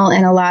email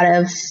and a lot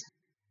of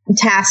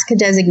task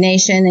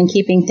designation and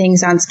keeping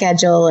things on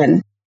schedule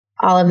and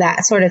all of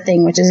that sort of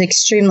thing, which is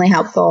extremely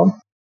helpful.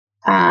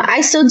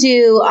 I still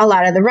do a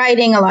lot of the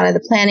writing, a lot of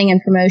the planning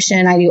and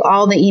promotion. I do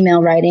all the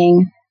email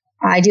writing.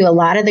 I do a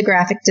lot of the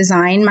graphic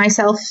design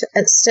myself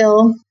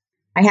still.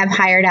 I have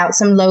hired out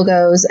some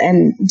logos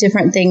and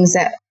different things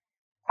that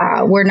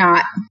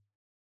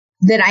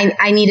that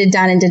I needed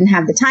done and didn't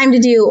have the time to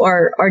do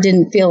or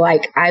didn't feel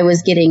like I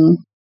was getting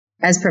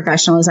as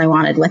professional as I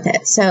wanted with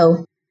it.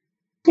 So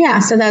yeah,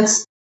 so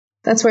that's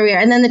where we are.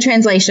 And then the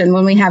translation,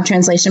 when we have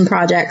translation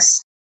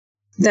projects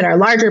that are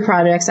larger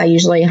projects, I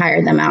usually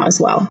hire them out as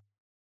well.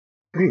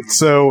 Great.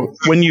 So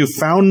when you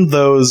found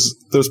those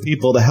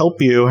people to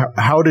help you,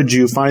 how did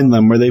you find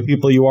them? Were they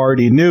people you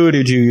already knew?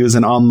 Did you use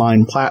an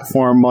online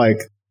platform like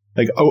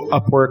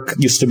Upwork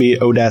used to be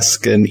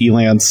Odesk and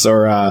Elance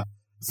or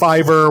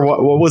Fiverr?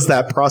 What was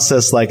that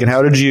process like? And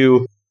how did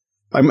you,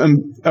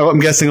 I'm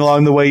guessing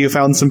along the way you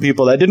found some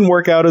people that didn't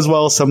work out as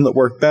well, some that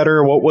worked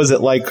better. What was it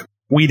like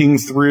weeding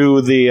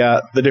through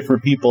the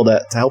different people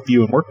to help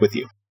you and work with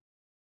you?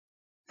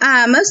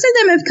 Most of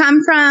them have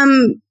come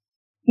from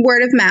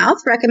word of mouth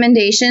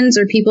recommendations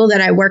or people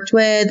that I worked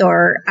with,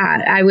 or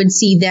I would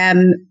see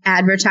them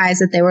advertise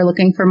that they were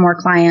looking for more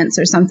clients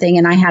or something.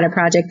 And I had a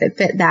project that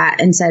fit that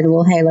and said,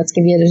 well, hey, let's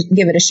give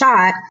it a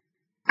shot.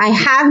 I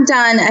have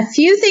done a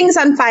few things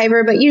on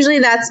Fiverr, but usually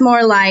that's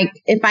more like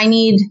if I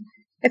need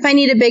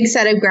a big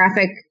set of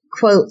graphic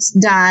quotes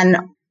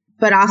done,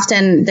 but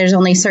often there's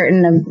only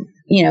certain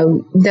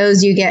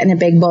those you get in a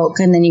big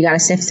bulk, and then you got to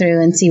sift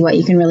through and see what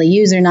you can really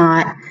use or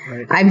not.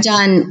 Right. I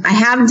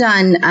have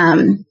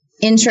done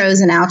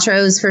intros and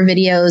outros for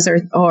videos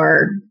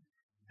or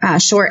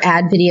short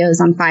ad videos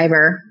on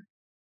Fiverr.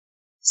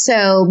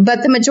 So,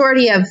 but the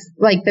majority of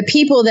the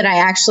people that I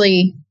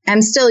actually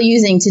am still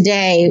using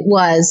today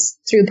was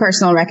through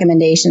personal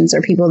recommendations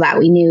or people that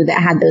we knew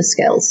that had those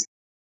skills.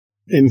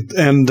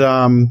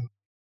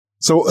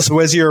 So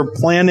as you're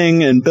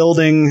planning and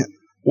building,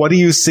 what do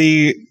you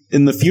see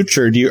in the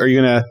future? Are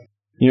you going to,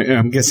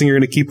 I'm guessing you're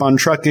going to keep on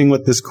trucking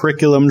with this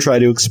curriculum, try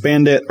to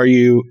expand it. Are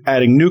you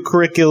adding new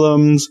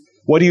curriculums?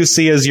 What do you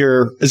see as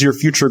your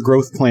future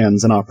growth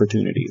plans and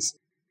opportunities?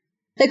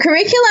 The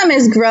curriculum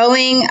is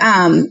growing,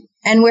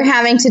 and we're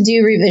having to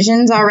do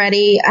revisions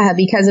already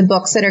because of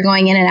books that are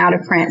going in and out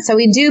of print. So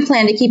we do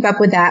plan to keep up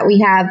with that. We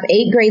have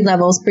 8 grade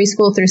levels,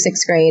 preschool through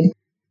 6th grade.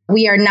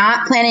 We are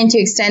not planning to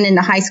extend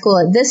into high school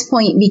at this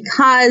point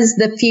because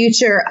the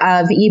future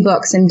of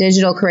ebooks and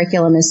digital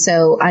curriculum is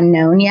so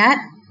unknown yet.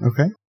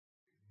 Okay.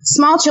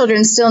 Small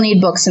children still need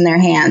books in their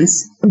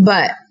hands,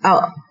 but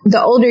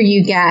the older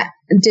you get,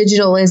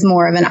 digital is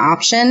more of an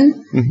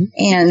option. Mm-hmm.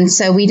 And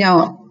so we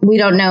don't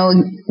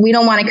know, we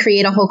don't want to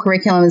create a whole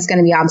curriculum that's going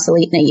to be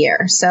obsolete in a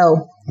year.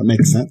 So that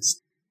makes sense.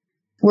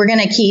 We're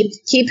going to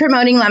keep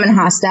promoting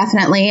Lemonhaus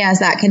definitely as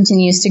that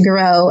continues to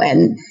grow,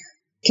 and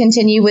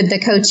continue with the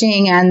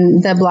coaching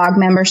and the blog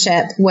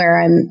membership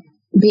where I'm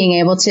being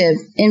able to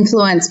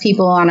influence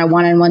people on a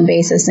one-on-one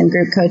basis and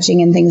group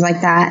coaching and things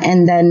like that.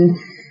 And then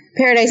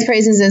Paradise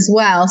Praises as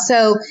well.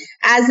 So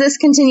as this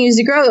continues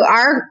to grow,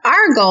 our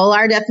goal,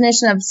 our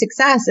definition of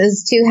success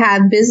is to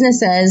have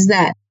businesses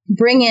that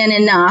bring in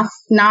enough,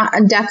 not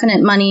a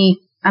definite money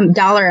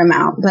dollar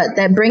amount, but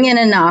that bring in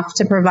enough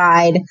to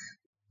provide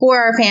for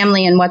our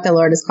family and what the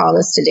Lord has called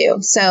us to do.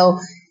 So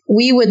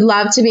we would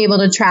love to be able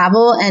to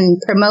travel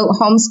and promote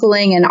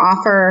homeschooling and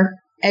offer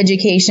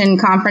education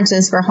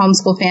conferences for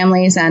homeschool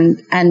families and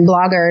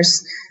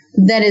bloggers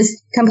that is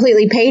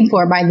completely paid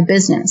for by the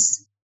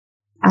business.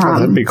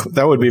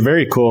 That would be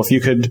very cool if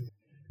you could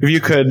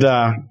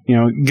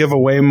give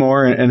away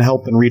more and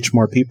help and reach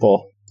more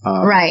people.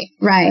 Right.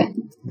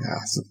 Yeah.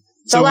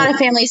 So a lot of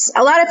families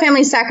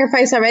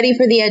sacrifice already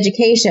for the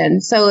education.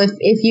 So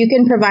if you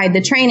can provide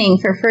the training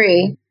for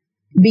free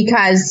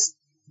because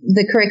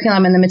the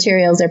curriculum and the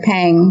materials are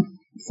paying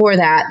for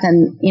that,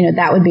 then,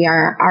 that would be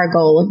our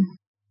goal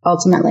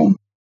ultimately.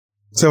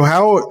 So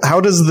how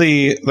does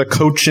the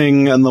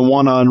coaching and the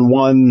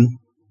one-on-one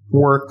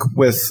work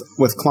with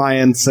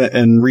clients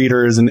and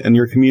readers and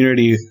your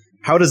community,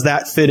 how does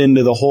that fit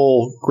into the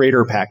whole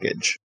greater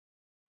package?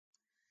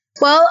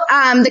 Well,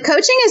 the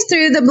coaching is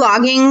through the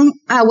blogging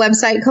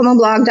website,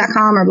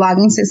 comoblog.com or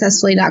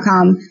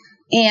bloggingsuccessfully.com.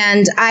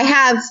 And I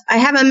have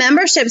a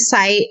membership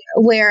site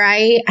where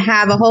I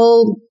have a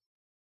whole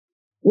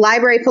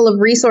library full of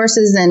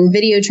resources and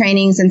video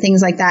trainings and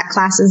things like that,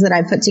 classes that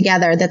I put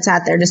together that's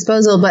at their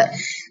disposal. But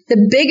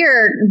the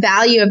bigger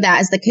value of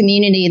that is the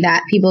community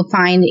that people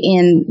find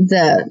in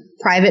the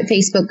private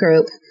Facebook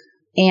group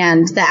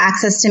and the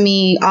access to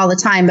me all the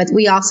time. But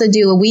we also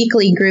do a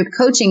weekly group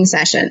coaching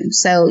session.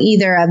 So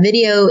either a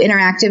video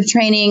interactive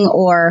training,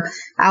 or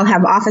I'll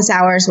have office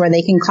hours where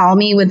they can call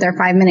me with their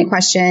 5-minute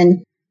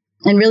question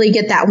and really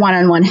get that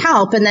one-on-one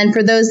help. And then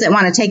for those that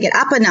want to take it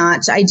up a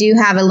notch, I do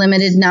have a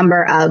limited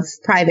number of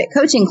private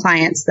coaching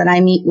clients that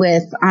I meet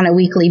with on a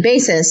weekly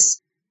basis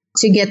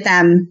to get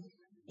them,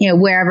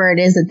 wherever it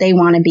is that they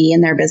want to be in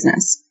their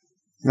business.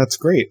 That's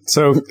great.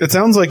 So it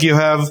sounds like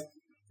you're at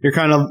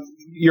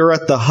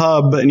the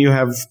hub and you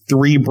have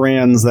 3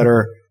 brands that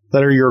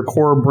are your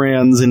core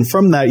brands. And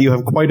from that, you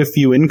have quite a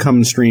few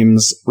income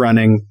streams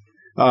running.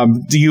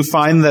 Do you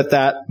find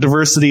that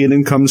diversity in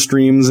income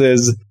streams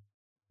is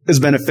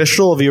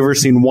beneficial? Have you ever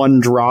seen one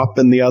drop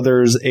and the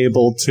others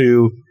able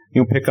to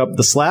pick up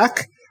the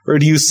slack? Or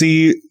do you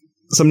see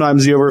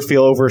sometimes you ever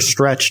feel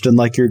overstretched and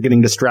like you're getting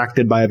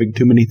distracted by having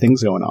too many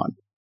things going on?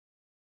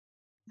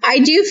 I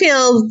do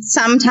feel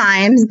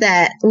sometimes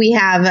that we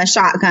have a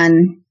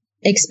shotgun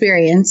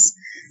experience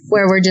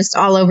where we're just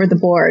all over the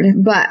board.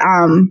 But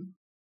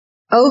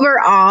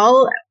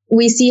overall,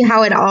 we see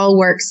how it all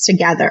works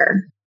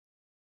together.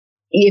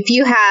 If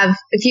you have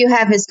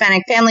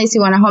Hispanic families who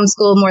want to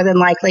homeschool, more than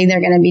likely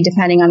they're going to be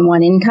depending on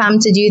one income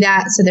to do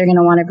that. So they're going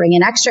to want to bring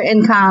in extra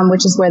income,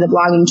 which is where the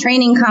blogging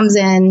training comes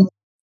in.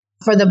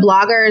 For the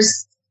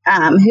bloggers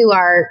who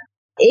are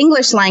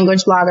English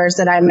language bloggers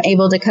that I'm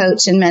able to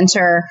coach and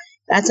mentor,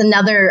 that's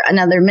another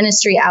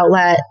ministry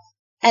outlet.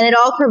 And it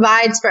all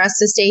provides for us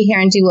to stay here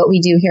and do what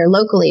we do here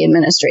locally in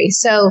ministry.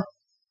 So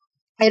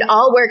it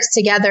all works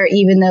together,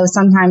 even though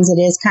sometimes it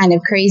is kind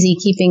of crazy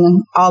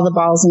keeping all the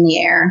balls in the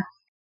air.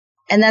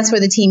 And that's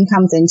where the team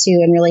comes in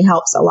too and really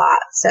helps a lot.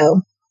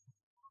 So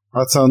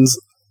it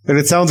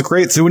sounds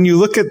great. So when you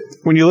look at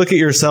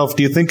yourself,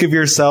 do you think of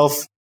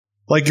yourself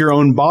like your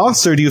own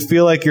boss, or do you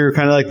feel like you're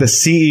kind of like the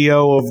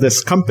CEO of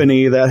this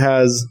company that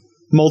has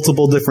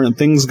multiple different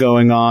things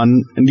going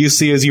on? And do you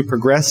see as you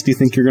progress, do you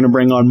think you're going to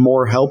bring on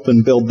more help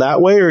and build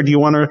that way? Or do you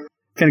want to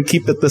kind of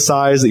keep it the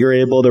size that you're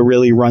able to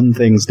really run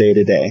things day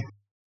to day?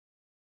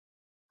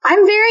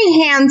 I'm very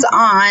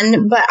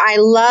hands-on, but I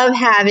love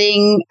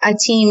having a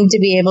team to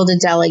be able to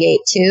delegate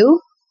to.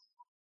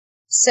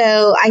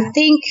 So I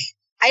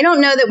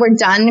don't know that we're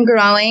done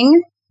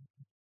growing,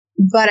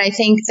 but I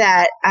think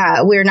that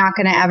we're not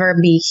going to ever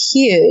be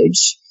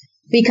huge,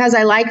 because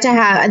I like to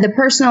have the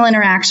personal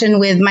interaction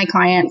with my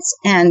clients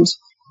and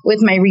with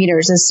my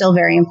readers is still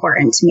very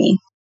important to me.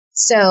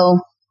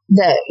 So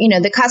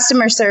the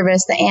customer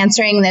service, the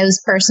answering those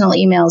personal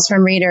emails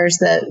from readers,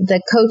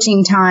 the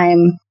coaching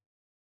time,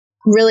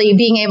 really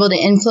being able to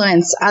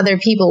influence other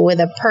people with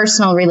a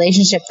personal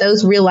relationship,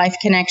 those real life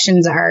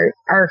connections are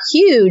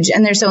huge,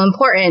 and they're so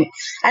important.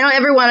 I don't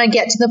ever want to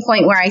get to the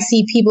point where I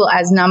see people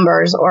as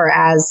numbers or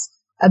as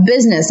a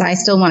business. I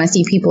still want to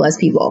see people as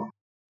people.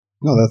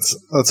 No,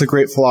 that's a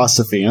great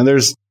philosophy. And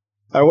there's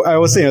I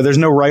was saying, there's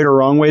no right or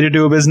wrong way to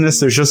do a business.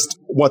 There's just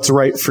what's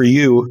right for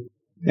you.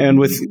 And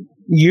with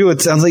you,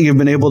 it sounds like you've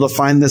been able to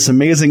find this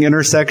amazing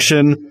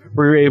intersection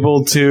where you're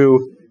able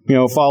to,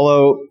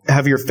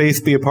 have your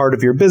faith be a part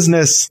of your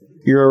business.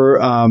 Your,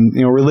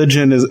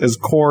 religion is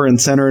core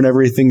and center in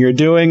everything you're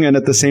doing. And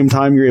at the same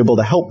time, you're able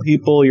to help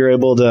people. You're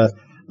able to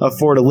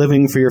afford a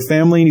living for your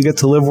family, and you get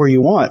to live where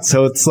you want.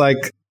 So it's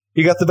like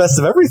you got the best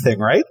of everything,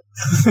 right?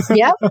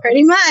 Yep,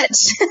 pretty much.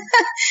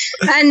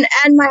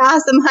 and my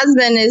awesome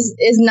husband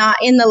is not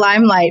in the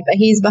limelight, but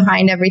he's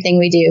behind everything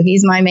we do.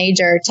 He's my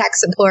major tech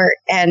support,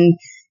 and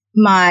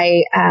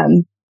my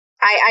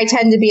I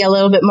tend to be a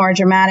little bit more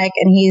dramatic,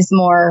 and he's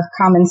more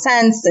common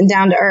sense and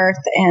down to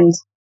earth, and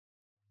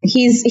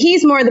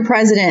he's more the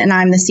president and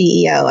I'm the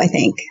CEO, I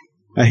think.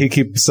 He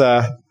keeps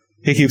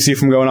you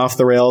from going off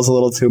the rails a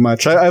little too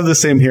much. I have the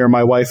same here.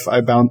 My wife,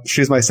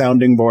 she's my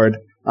sounding board.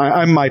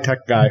 I'm my tech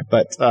guy,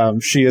 but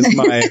she is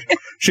my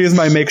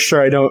make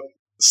sure I don't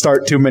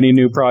start too many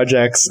new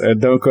projects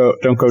and don't go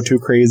too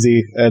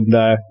crazy. And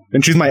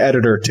she's my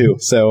editor too.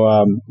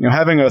 So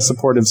having a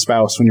supportive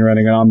spouse when you're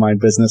running an online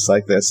business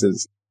like this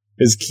is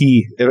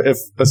key. If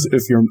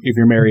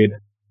you're married.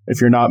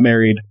 If you're not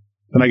married,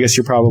 then I guess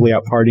you're probably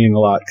out partying a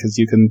lot because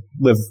you can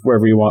live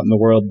wherever you want in the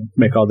world,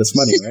 make all this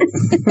money, right?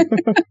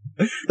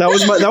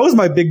 That was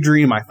my big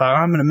dream. I thought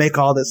I'm going to make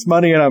all this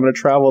money and I'm going to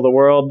travel the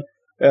world.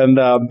 And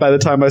by the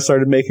time I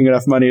started making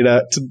enough money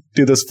to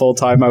do this full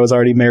time, I was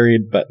already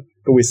married, but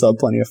we still had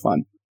plenty of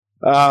fun.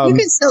 You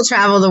can still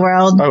travel the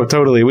world. Oh,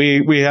 totally.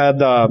 We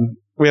have a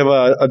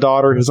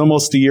daughter who's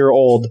almost a year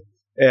old,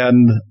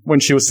 and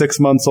when she was 6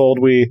 months old,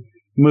 we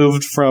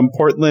moved from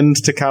Portland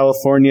to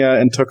California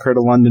and took her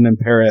to London and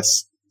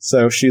Paris.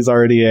 So she's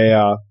already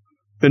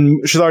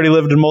she's already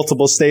lived in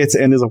multiple states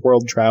and is a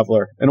world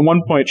traveler. And at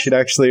one point,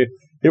 I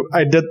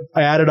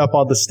added up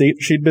all the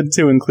states she'd been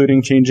to,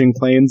 including changing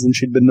planes, and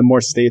she'd been to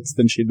more states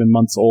than she'd been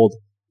months old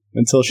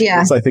until she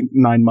was, I think,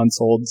 9 months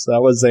old. So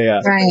that was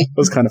it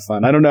was kind of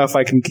fun. I don't know if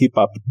I can keep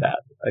up with that.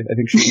 I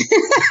think she's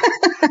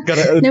got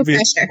be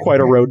quite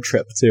a road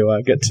trip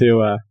to get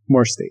to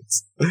more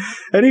states.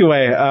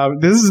 Anyway,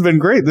 this has been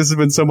great. This has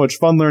been so much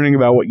fun learning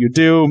about what you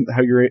do,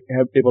 how you're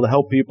able to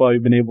help people, how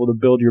you've been able to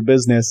build your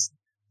business.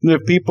 And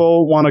if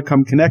people want to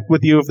come connect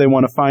with you, if they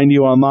want to find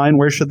you online,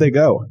 where should they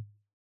go?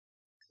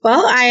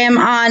 Well, I am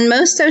on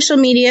most social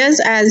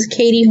medias as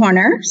Katie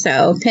Horner.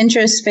 So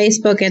Pinterest,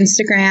 Facebook,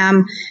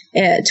 Instagram,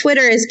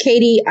 Twitter is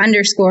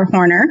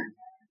Katie_Horner.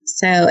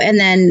 So, and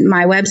then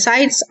my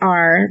websites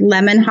are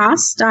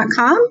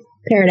lemonhaus.com,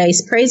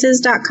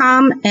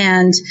 paradisepraises.com,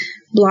 and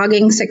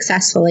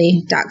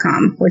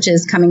bloggingsuccessfully.com, which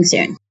is coming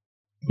soon.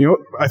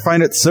 I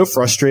find it so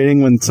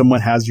frustrating when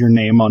someone has your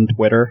name on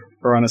Twitter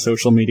or on a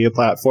social media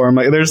platform.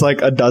 There's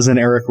like a dozen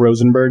Eric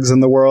Rosenbergs in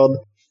the world,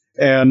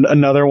 and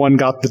another one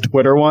got the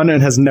Twitter one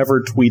and has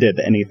never tweeted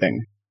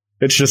anything.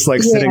 It's just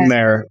like sitting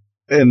there,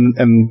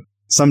 and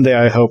someday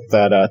I hope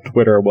that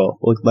Twitter will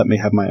let me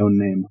have my own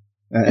name.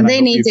 And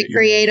they need to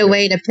create a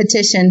way to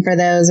petition for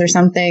those or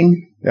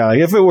something. Yeah, like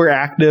if it were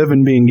active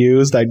and being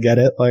used, I'd get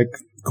it. Like,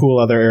 cool,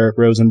 other Eric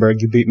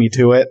Rosenberg, you beat me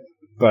to it.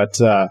 But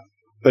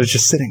it's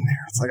just sitting there.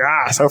 It's like,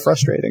 so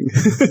frustrating.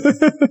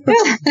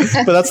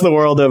 But that's the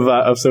world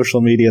of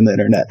social media and the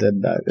internet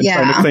and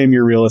trying to claim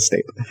your real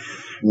estate.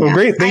 Well,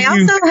 great. Thank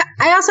you.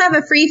 I also have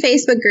a free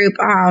Facebook group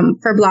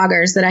for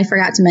bloggers that I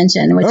forgot to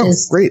mention, which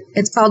is great.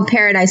 It's called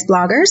Paradise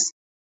Bloggers.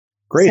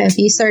 Great. So if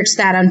you search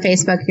that on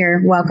Facebook,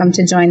 you're welcome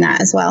to join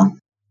that as well.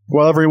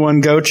 Well,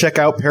 everyone, go check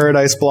out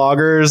Paradise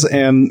Bloggers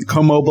and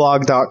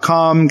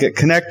comoblog.com. Get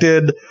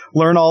connected.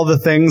 Learn all the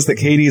things that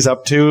Katie's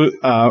up to.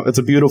 It's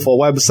a beautiful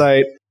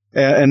website.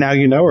 And now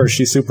you know her.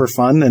 She's super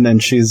fun. And then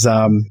she's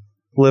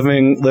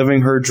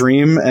living her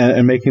dream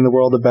and making the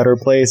world a better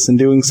place and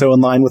doing so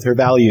in line with her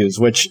values,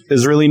 which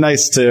is really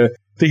nice to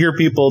hear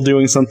people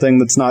doing something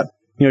that's not,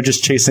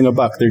 just chasing a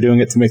buck. They're doing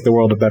it to make the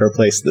world a better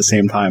place at the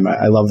same time.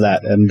 I love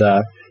that. And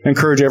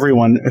encourage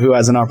everyone who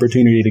has an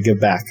opportunity to give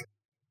back.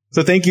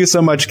 So thank you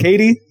so much,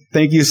 Katie.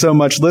 Thank you so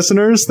much,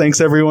 listeners.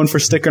 Thanks, everyone, for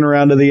sticking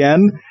around to the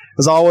end.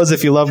 As always,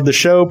 if you loved the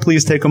show,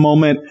 please take a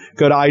moment,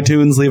 go to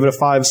iTunes, leave it a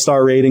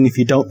 5-star rating. If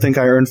you don't think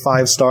I earned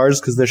 5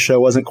 stars because this show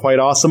wasn't quite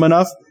awesome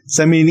enough,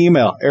 send me an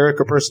email,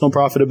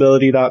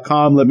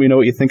 eric@personalprofitability.com. Let me know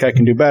what you think I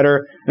can do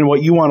better and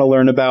what you want to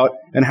learn about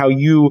and how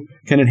you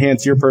can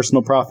enhance your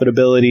personal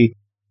profitability,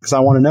 because I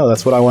want to know.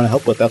 That's what I want to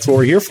help with. That's what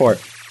we're here for.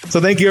 So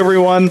thank you,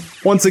 everyone,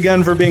 once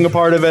again for being a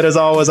part of it. As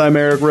always, I'm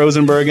Eric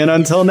Rosenberg, and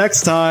until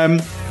next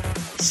time,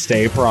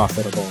 stay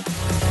profitable.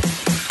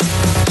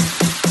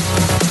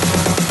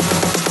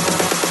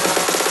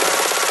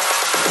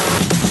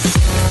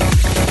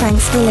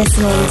 Thanks for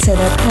listening to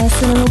the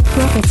Personal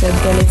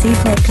Profitability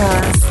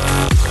Podcast.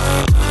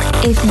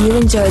 If you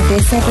enjoyed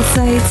this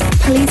episode,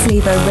 please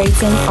leave a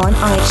rating on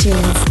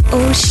iTunes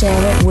or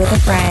share it with a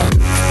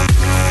friend.